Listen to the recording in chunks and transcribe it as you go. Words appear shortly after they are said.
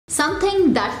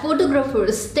Something that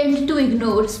photographers tend to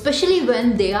ignore, especially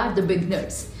when they are the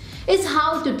beginners, is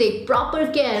how to take proper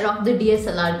care of the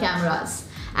DSLR cameras.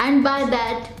 And by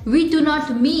that, we do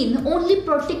not mean only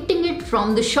protecting it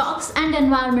from the shocks and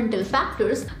environmental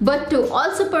factors, but to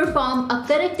also perform a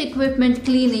correct equipment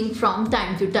cleaning from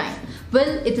time to time.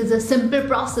 Well, it is a simple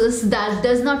process that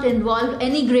does not involve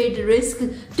any great risk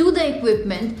to the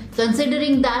equipment,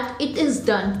 considering that it is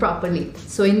done properly.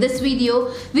 So in this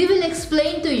video, we will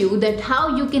explain to you that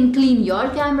how you can clean your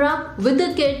camera with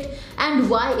the kit and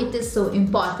why it is so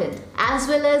important, as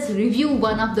well as review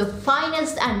one of the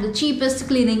finest and the cheapest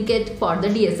cleaning kit for the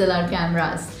DSLR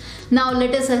cameras. Now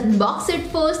let us unbox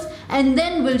it first, and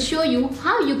then we'll show you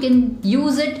how you can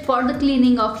use it for the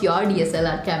cleaning of your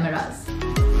DSLR cameras.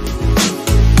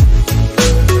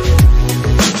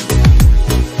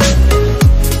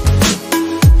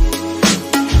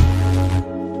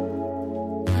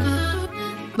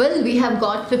 Well, we have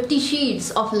got 50 sheets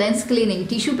of lens cleaning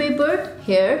tissue paper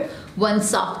here, one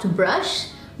soft brush,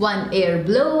 one air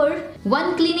blower,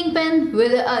 one cleaning pen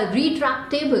with a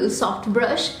retractable soft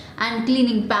brush and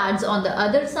cleaning pads on the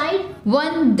other side,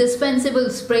 one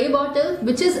dispensable spray bottle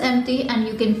which is empty and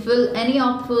you can fill any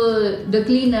of the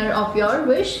cleaner of your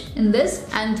wish in this,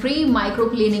 and 3 micro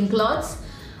cleaning cloths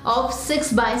of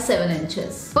 6 by 7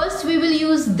 inches. First we will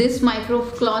use this micro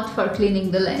cloth for cleaning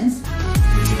the lens.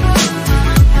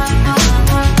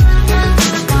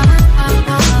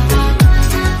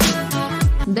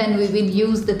 Then we will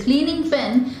use the cleaning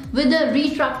pen with a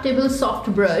retractable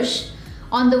soft brush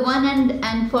on the one end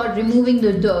and for removing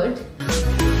the dirt.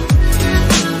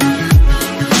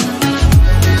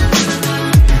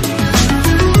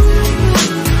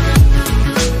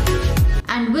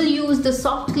 And we'll use the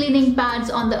soft cleaning pads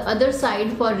on the other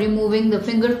side for removing the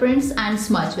fingerprints and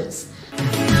smudges.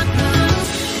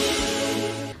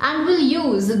 And we'll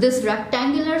use this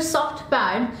rectangular soft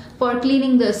pad for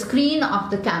cleaning the screen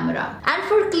of the camera. And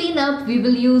for cleanup, we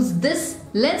will use this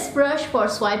lens brush for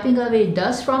swiping away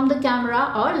dust from the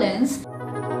camera or lens.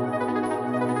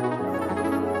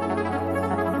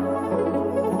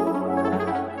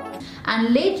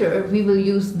 And later, we will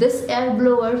use this air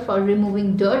blower for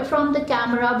removing dirt from the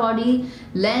camera body,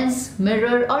 lens,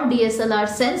 mirror or DSLR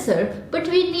sensor, but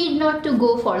we need not to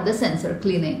go for the sensor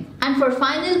cleaning. And for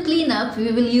final cleanup,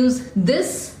 we will use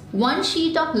this one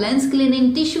sheet of lens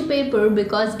cleaning tissue paper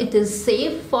because it is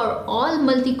safe for all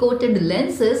multi-coated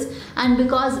lenses and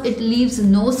because it leaves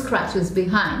no scratches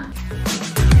behind.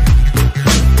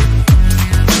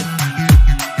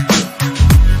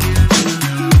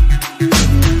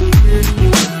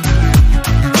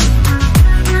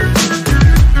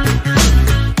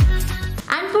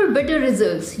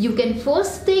 Results, you can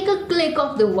first take a click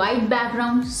of the white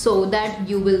background so that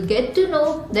you will get to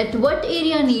know that what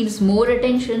area needs more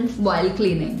attention while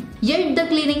cleaning. Yet the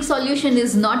cleaning solution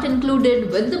is not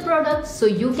included with the product, so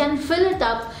you can fill it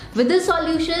up with the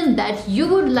solution that you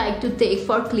would like to take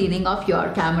for cleaning of your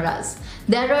cameras.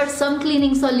 There are some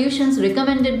cleaning solutions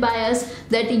recommended by us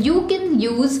that you can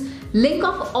use. Link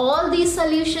of all these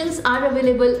solutions are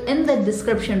available in the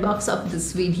description box of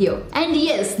this video. And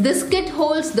yes, this kit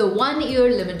holds the 1-year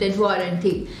limited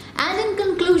warranty. And in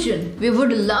conclusion, we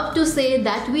would love to say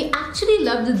that we actually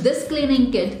loved this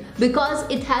cleaning kit because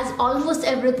it has almost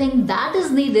everything that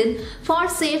is needed for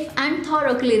safe and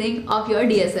thorough cleaning of your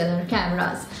DSLR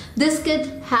cameras. This kit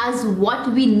has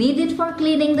what we needed for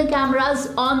cleaning the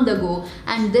cameras on the go,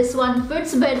 and this one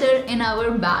fits better in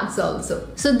our bags also.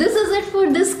 So this is it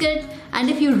for this kit, and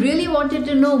if you really wanted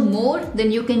to know more,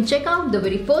 then you can check out the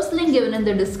very first link given in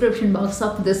the description box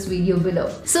of this video below.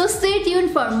 So stay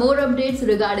tuned for more updates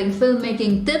regarding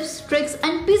filmmaking tips, tricks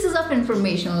and pieces of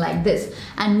information like this,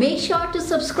 and make sure to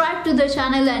subscribe to the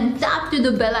channel and tap to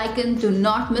the bell icon to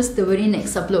not miss the very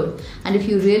next upload. And if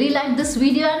you really like this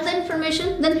video and the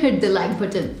information, then hit the like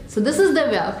button. So this is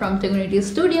Divya from Tegonity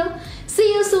Studio.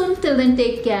 See you soon. Till then,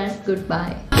 take care.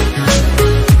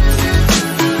 Goodbye.